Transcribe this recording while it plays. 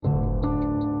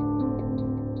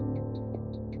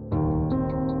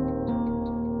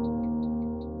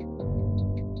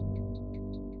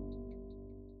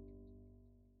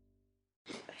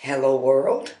Hello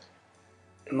world,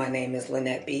 my name is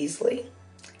Lynette Beasley.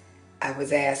 I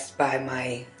was asked by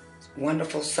my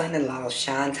wonderful son-in-law,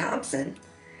 Sean Thompson,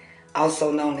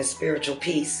 also known as Spiritual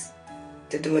Peace,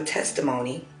 to do a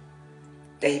testimony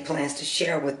that he plans to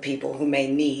share with people who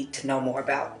may need to know more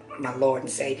about my Lord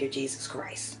and Savior, Jesus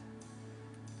Christ.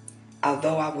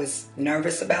 Although I was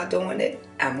nervous about doing it,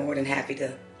 I'm more than happy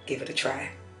to give it a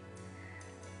try.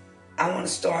 I want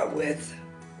to start with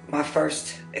my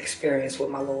first experience with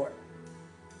my Lord.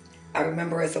 I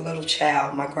remember as a little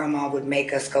child, my grandma would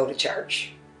make us go to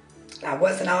church. I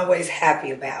wasn't always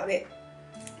happy about it,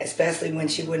 especially when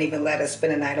she wouldn't even let us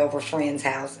spend a night over friends'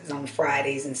 houses on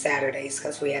Fridays and Saturdays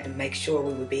because we had to make sure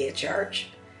we would be at church.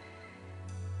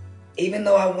 Even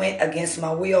though I went against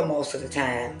my will most of the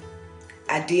time,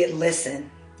 I did listen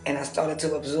and I started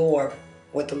to absorb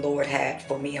what the Lord had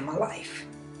for me in my life.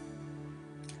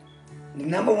 The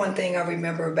number one thing I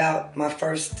remember about my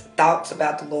first thoughts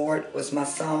about the Lord was my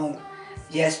song,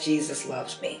 Yes, Jesus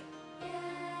Loves Me.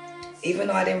 Even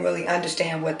though I didn't really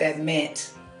understand what that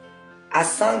meant, I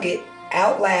sung it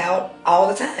out loud all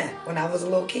the time when I was a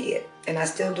little kid, and I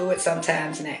still do it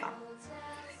sometimes now.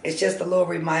 It's just a little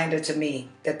reminder to me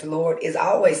that the Lord is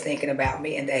always thinking about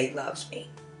me and that He loves me.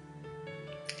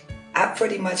 I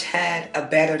pretty much had a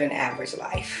better than average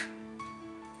life.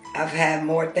 I've had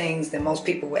more things than most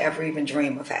people would ever even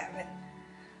dream of having.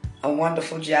 A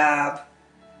wonderful job,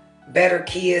 better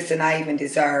kids than I even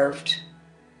deserved,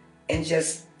 and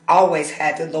just always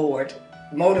had the Lord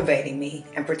motivating me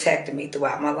and protecting me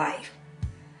throughout my life.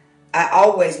 I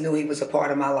always knew He was a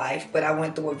part of my life, but I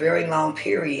went through a very long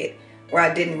period where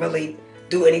I didn't really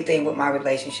do anything with my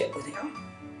relationship with Him.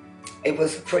 It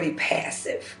was pretty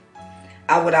passive.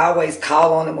 I would always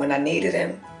call on Him when I needed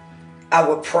Him. I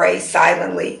would pray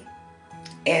silently,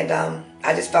 and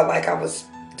I just felt like I was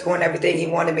doing everything He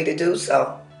wanted me to do,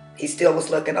 so He still was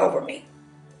looking over me.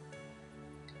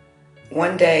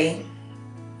 One day,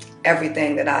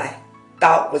 everything that I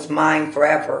thought was mine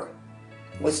forever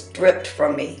was stripped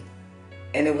from me,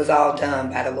 and it was all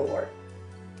done by the Lord.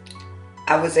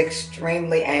 I was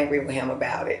extremely angry with Him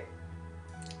about it.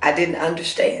 I didn't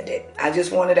understand it. I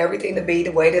just wanted everything to be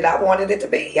the way that I wanted it to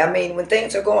be. I mean, when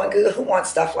things are going good, who wants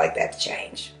stuff like that to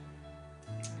change?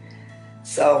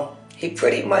 So He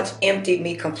pretty much emptied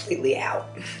me completely out.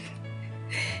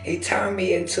 He turned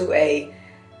me into a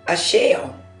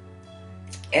shell.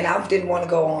 And I didn't want to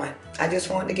go on. I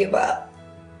just wanted to give up.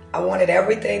 I wanted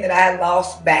everything that I had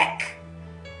lost back.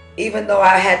 Even though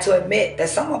I had to admit that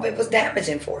some of it was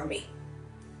damaging for me.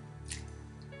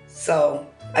 So,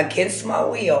 against my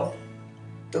will,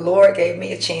 the Lord gave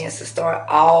me a chance to start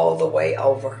all the way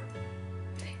over.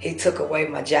 He took away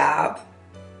my job.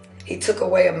 He took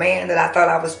away a man that I thought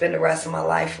I would spend the rest of my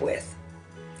life with.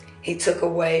 He took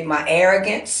away my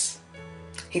arrogance.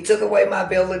 He took away my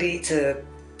ability to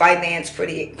finance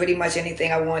pretty much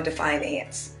anything I wanted to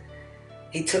finance.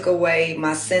 He took away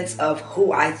my sense of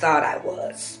who I thought I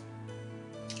was.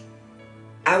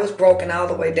 I was broken all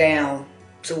the way down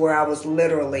to where I was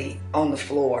literally on the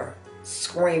floor,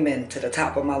 screaming to the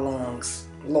top of my lungs,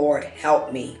 Lord,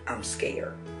 help me, I'm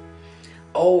scared.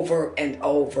 Over and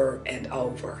over and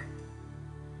over.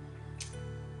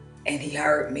 And He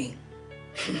heard me.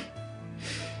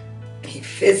 He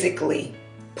physically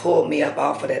pulled me up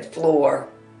off of that floor,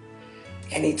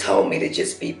 and He told me to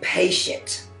just be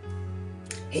patient.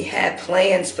 He had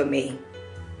plans for me,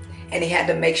 and He had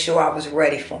to make sure I was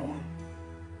ready for them.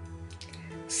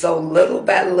 So little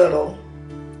by little,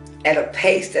 at a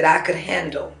pace that I could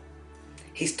handle,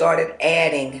 He started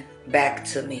adding back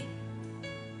to me.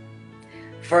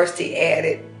 First, He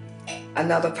added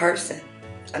another person,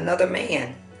 another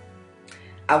man.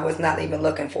 I was not even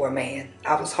looking for a man.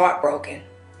 I was heartbroken.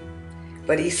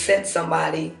 But He sent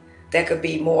somebody that could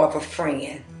be more of a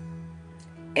friend.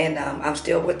 And I'm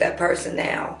still with that person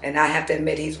now. And I have to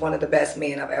admit, he's one of the best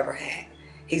men I've ever had.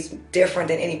 He's different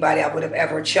than anybody I would have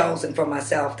ever chosen for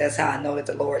myself. That's how I know that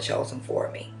the Lord chose him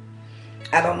for me.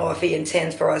 I don't know if He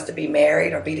intends for us to be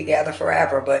married or be together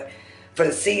forever, but for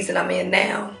the season I'm in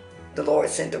now, the Lord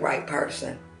sent the right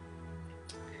person.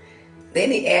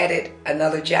 Then He added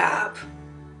another job.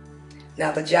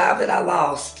 Now, the job that I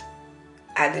lost,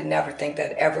 I did never think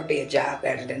there'd ever be a job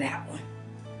better than that one.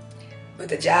 But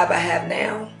the job I have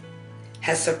now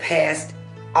has surpassed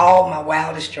all my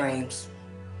wildest dreams.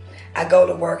 I go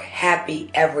to work happy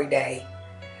every day.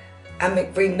 I'm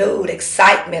in renewed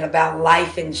excitement about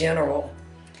life in general.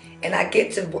 And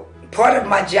part of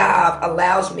my job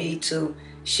allows me to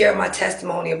share my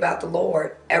testimony about the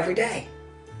Lord every day.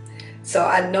 So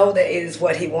I know that it is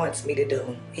what He wants me to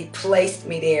do. He placed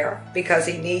me there because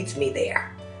He needs me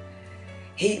there.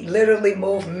 He literally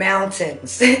moved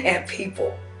mountains and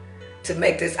people to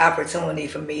make this opportunity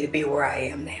for me to be where I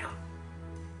am now.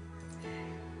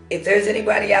 If there's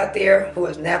anybody out there who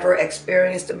has never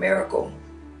experienced a miracle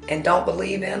and don't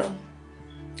believe in them,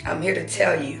 I'm here to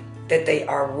tell you that they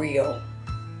are real.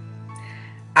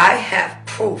 I have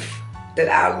proof that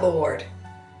our Lord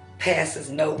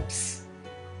passes notes.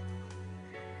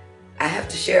 I have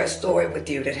to share a story with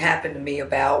you that happened to me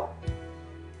about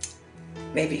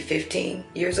maybe 15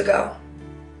 years ago.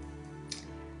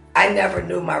 I never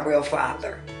knew my real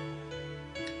father.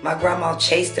 My grandma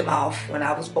chased him off when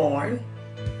I was born.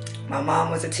 My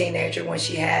mom was a teenager when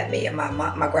she had me, and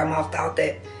my grandma thought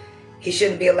that he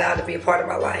shouldn't be allowed to be a part of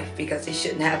my life because he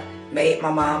shouldn't have made my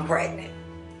mom pregnant.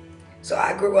 So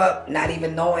I grew up not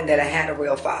even knowing that I had a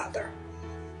real father.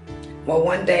 Well,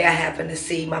 one day I happened to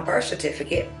see my birth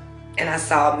certificate, and I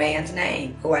saw a man's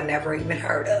name who I never even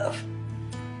heard of.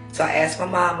 So I asked my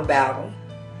mom about him,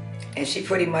 and she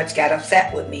pretty much got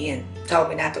upset with me and told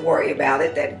me not to worry about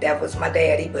it, that was my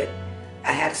daddy, but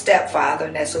I had a stepfather,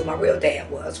 and that's who my real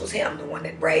dad was him, the one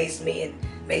that raised me and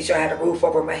made sure I had a roof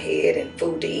over my head and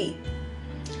food to eat.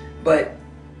 But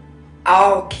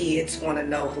all kids want to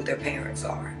know who their parents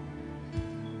are.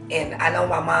 And I know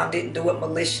my mom didn't do it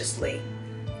maliciously,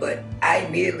 but I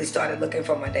immediately started looking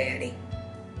for my daddy.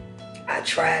 I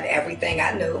tried everything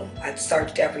I knew. I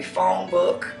searched every phone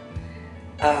book.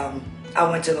 I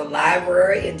went to the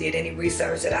library and did any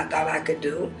research that I thought I could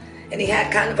do. And he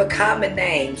had kind of a common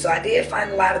name, so I did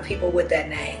find a lot of people with that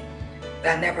name.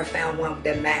 But I never found one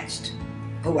that matched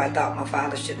who I thought my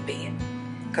father should have been.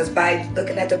 Because by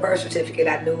looking at the birth certificate,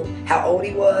 I knew how old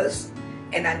he was,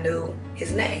 and I knew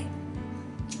his name.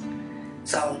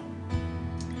 So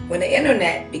when the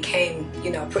internet became,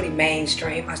 pretty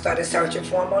mainstream, I started searching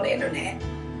for him on the internet.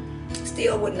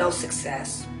 Still with no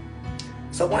success.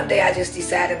 So one day I just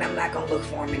decided I'm not going to look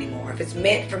for him anymore. If it's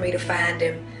meant for me to find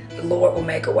him, the Lord will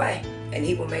make a way, and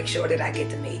he will make sure that I get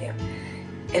to meet him.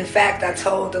 In fact, I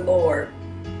told the Lord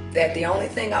that the only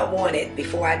thing I wanted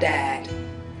before I died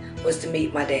was to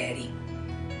meet my daddy.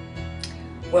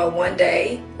 Well, one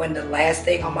day, when the last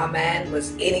thing on my mind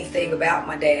was anything about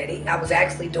my daddy, I was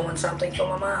actually doing something for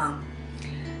my mom.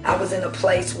 I was in a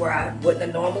place where I wouldn't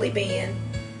have normally been,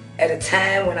 at a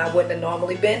time when I wouldn't have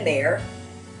normally been there.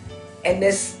 And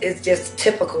this is just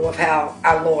typical of how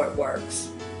our Lord works.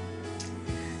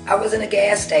 I was in a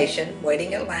gas station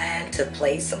waiting in line to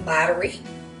play some lottery,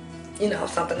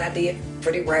 something I did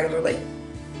pretty regularly.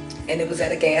 And it was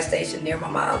at a gas station near my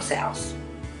mom's house.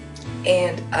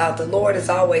 And the Lord has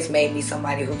always made me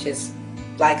somebody who just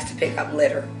likes to pick up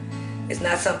litter. It's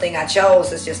not something I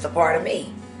chose, it's just a part of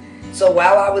me. So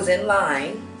while I was in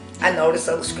line, I noticed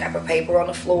a little scrap of paper on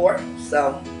the floor.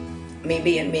 So me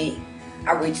being me,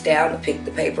 I reached down and picked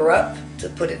the paper up to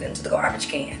put it into the garbage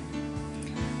can.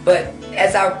 But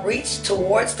as I reached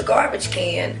towards the garbage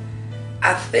can,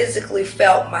 I physically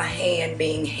felt my hand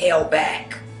being held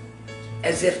back,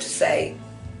 as if to say,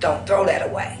 don't throw that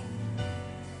away.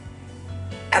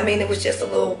 I mean, it was just a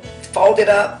little folded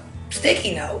up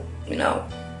sticky note,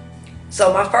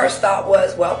 So my first thought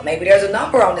was, well, maybe there's a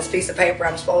number on this piece of paper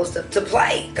I'm supposed to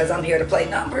play, because I'm here to play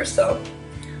numbers, so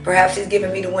perhaps he's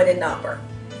giving me the winning number.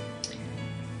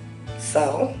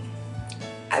 So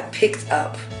I picked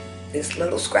up this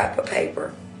little scrap of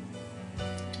paper.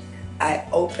 I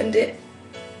opened it,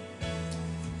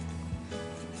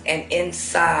 and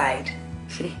inside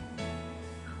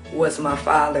was my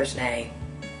father's name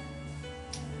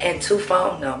and 2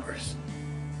 phone numbers.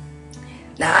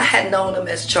 Now, I had known him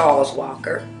as Charles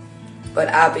Walker, but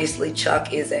obviously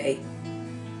Chuck is a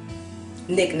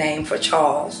nickname for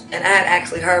Charles, and I had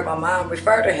actually heard my mom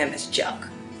refer to him as Chuck.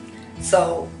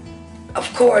 So,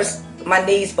 of course, my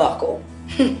knees buckled.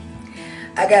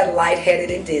 I got lightheaded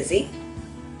and dizzy,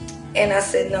 and I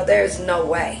said, no, there's no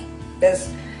way.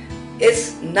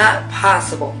 It's not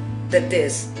possible that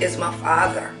this is my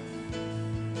father.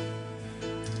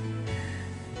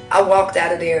 I walked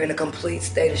out of there in a complete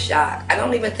state of shock. I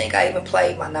don't even think I even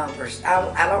played my numbers.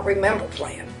 I don't remember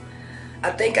playing.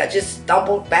 I think I just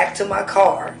stumbled back to my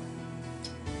car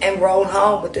and rode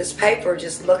home with this paper,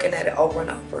 just looking at it over and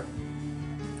over.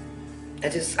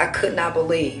 I could not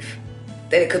believe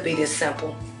that it could be this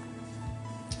simple.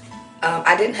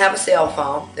 I didn't have a cell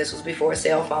phone. This was before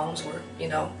cell phones were,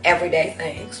 everyday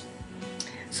things.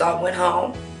 So I went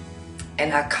home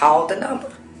and I called the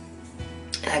number.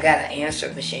 And I got an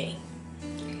answering machine.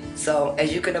 So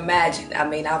as you can imagine,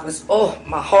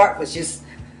 my heart was just,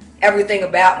 everything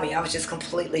about me, I was just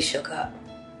completely shook up.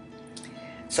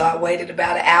 So I waited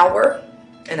about an hour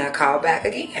and I called back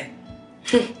again.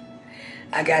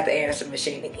 I got the answering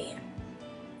machine again.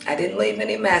 I didn't leave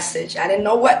any message. I didn't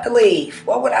know what to leave.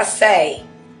 What would I say?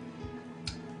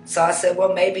 So I said,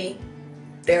 well, maybe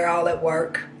they're all at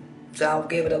work, so I'll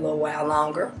give it a little while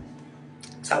longer.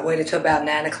 So I waited till about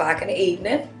 9 o'clock in the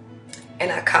evening,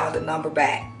 and I called the number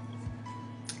back.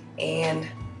 And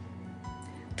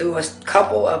through a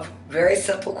couple of very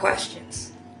simple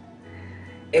questions,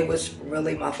 it was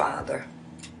really my father.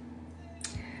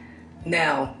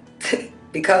 Now,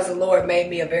 because the Lord made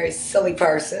me a very silly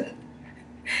person,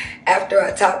 after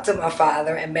I talked to my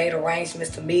father and made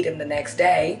arrangements to meet him the next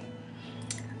day,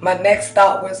 my next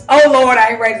thought was, oh Lord, I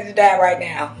ain't ready to die right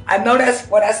now. I know that's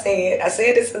what I said. I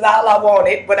said this is all I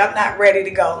wanted, but I'm not ready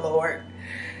to go, Lord.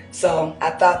 So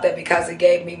I thought that because he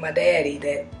gave me my daddy,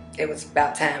 that it was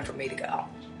about time for me to go.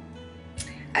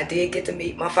 I did get to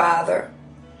meet my father.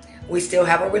 We still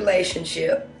have a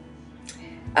relationship.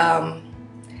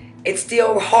 It's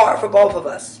still hard for both of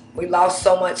us. We lost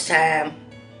so much time,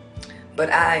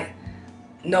 but I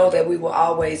know that we will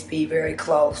always be very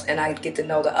close, and I get to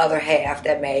know the other half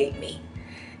that made me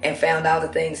and found out the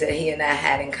things that he and I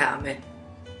had in common.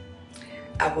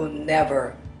 I will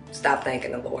never stop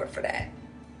thanking the Lord for that.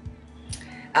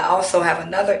 I also have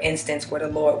another instance where the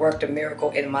Lord worked a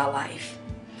miracle in my life.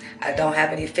 I don't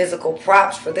have any physical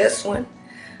props for this one,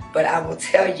 but I will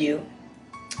tell you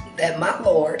that my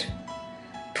Lord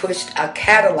pushed a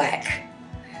Cadillac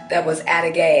that was out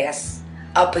of gas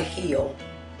up a hill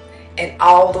and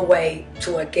all the way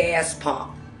to a gas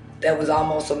pump that was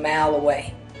almost a mile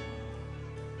away.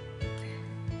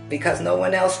 Because no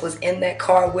one else was in that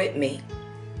car with me,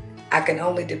 I can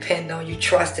only depend on you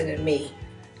trusting in me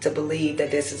to believe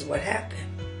that this is what happened.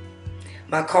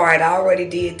 My car had already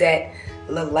did that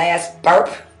little last burp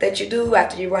that you do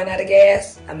after you run out of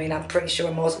gas. I mean, I'm pretty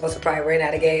sure most of us have probably ran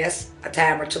out of gas a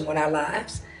time or two in our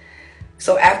lives.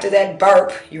 So after that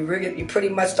burp, you pretty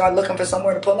much start looking for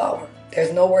somewhere to pull over.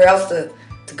 There's nowhere else to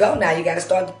go now. You got to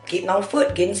start getting on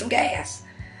foot, getting some gas.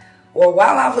 Well,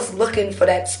 while I was looking for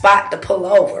that spot to pull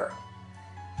over,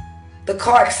 the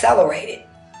car accelerated.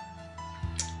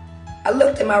 I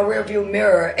looked in my rearview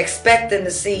mirror expecting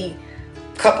to see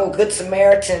a couple Good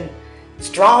Samaritan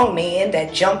strong men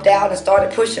that jumped out and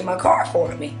started pushing my car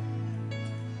for me.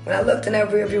 When I looked in that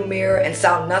rearview mirror and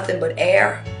saw nothing but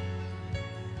air,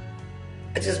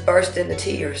 I just burst into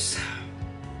tears.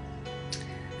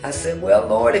 I said, well,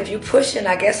 Lord, if you're pushing,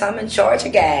 I guess I'm in charge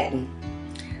of guiding.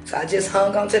 So I just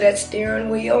hung onto that steering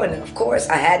wheel, and of course,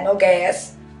 I had no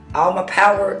gas. All my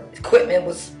power equipment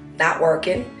was not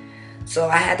working. So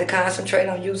I had to concentrate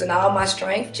on using all my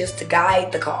strength just to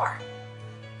guide the car.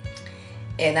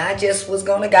 And I just was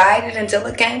going to guide it until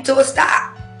it came to a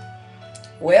stop.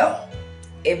 Well,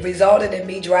 it resulted in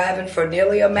me driving for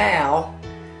nearly a mile,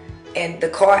 and the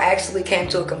car actually came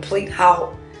to a complete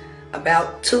halt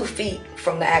about 2 feet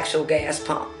from the actual gas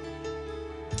pump.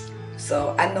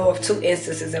 So I know of 2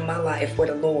 instances in my life where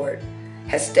the Lord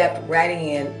has stepped right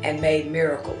in and made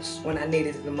miracles when I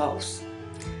needed it the most.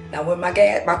 Now when my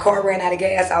car ran out of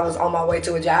gas, I was on my way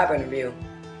to a job interview.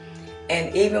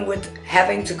 And even with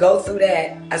having to go through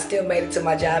that, I still made it to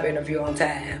my job interview on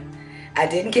time. I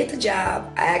didn't get the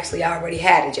job. I actually already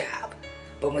had a job.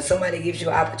 But when somebody gives you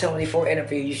an opportunity for an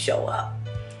interview, you show up.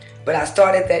 But I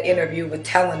started that interview with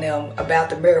telling them about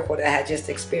the miracle that I had just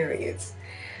experienced.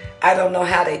 I don't know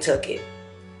how they took it,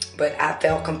 but I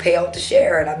felt compelled to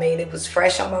share it. I mean, it was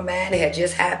fresh on my mind. It had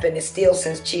just happened. It still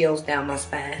sends chills down my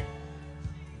spine.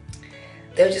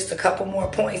 There's just a couple more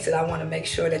points that I want to make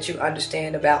sure that you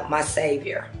understand about my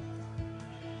Savior.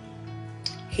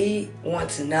 He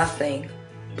wants nothing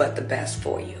but the best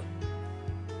for you.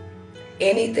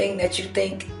 Anything that you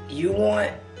think you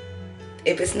want,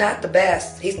 if it's not the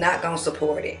best, He's not going to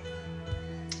support it.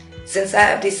 Since I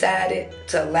have decided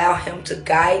to allow Him to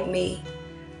guide me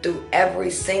through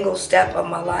every single step of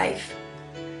my life,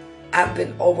 I've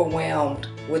been overwhelmed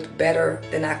with better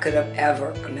than I could have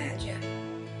ever imagined.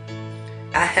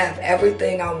 I have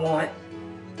everything I want,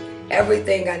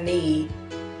 everything I need,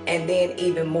 and then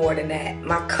even more than that.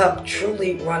 My cup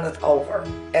truly runneth over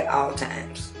at all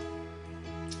times.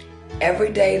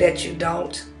 Every day that you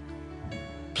don't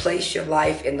place your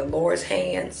life in the Lord's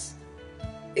hands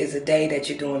is a day that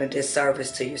you're doing a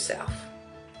disservice to yourself.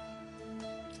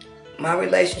 My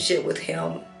relationship with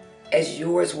Him, as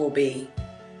yours will be,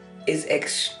 is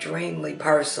extremely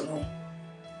personal,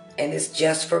 and it's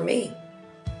just for me.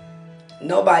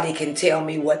 Nobody can tell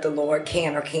me what the Lord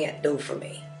can or can't do for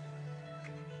me.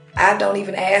 I don't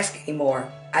even ask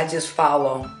anymore. I just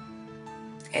follow,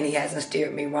 and He hasn't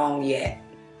steered me wrong yet.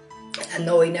 I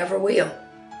know He never will.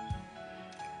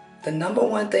 The number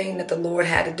one thing that the Lord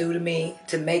had to do to me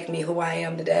to make me who I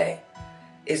am today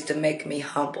is to make me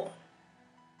humble.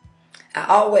 I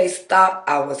always thought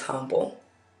I was humble,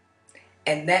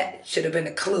 and that should have been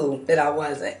a clue that I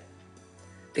wasn't.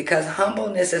 Because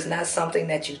humbleness is not something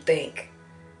that you think,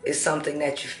 it's something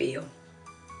that you feel.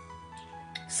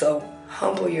 So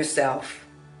humble yourself.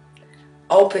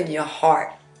 Open your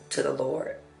heart to the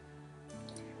Lord.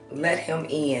 Let him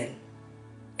in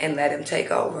and let him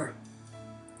take over.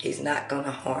 He's not going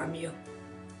to harm you.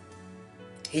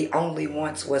 He only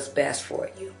wants what's best for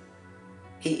you.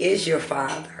 He is your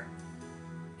Father.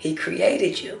 He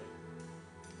created you.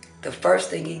 The first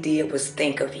thing he did was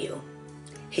think of you.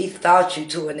 He thought you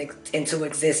into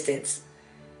existence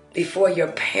before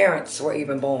your parents were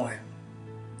even born.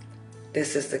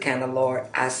 This is the kind of Lord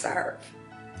I serve.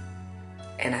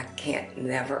 And I can't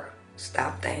never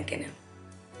stop thanking him.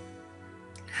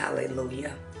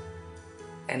 Hallelujah.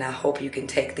 And I hope you can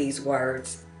take these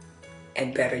words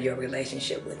and better your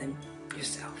relationship with him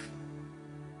yourself.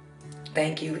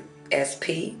 Thank you,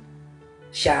 SP,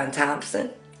 Sean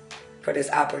Thompson, for this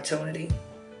opportunity.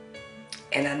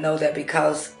 And I know that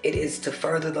because it is to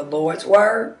further the Lord's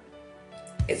word,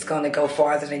 it's going to go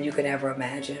farther than you can ever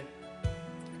imagine.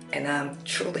 And I'm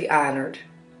truly honored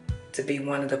to be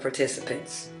one of the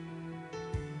participants.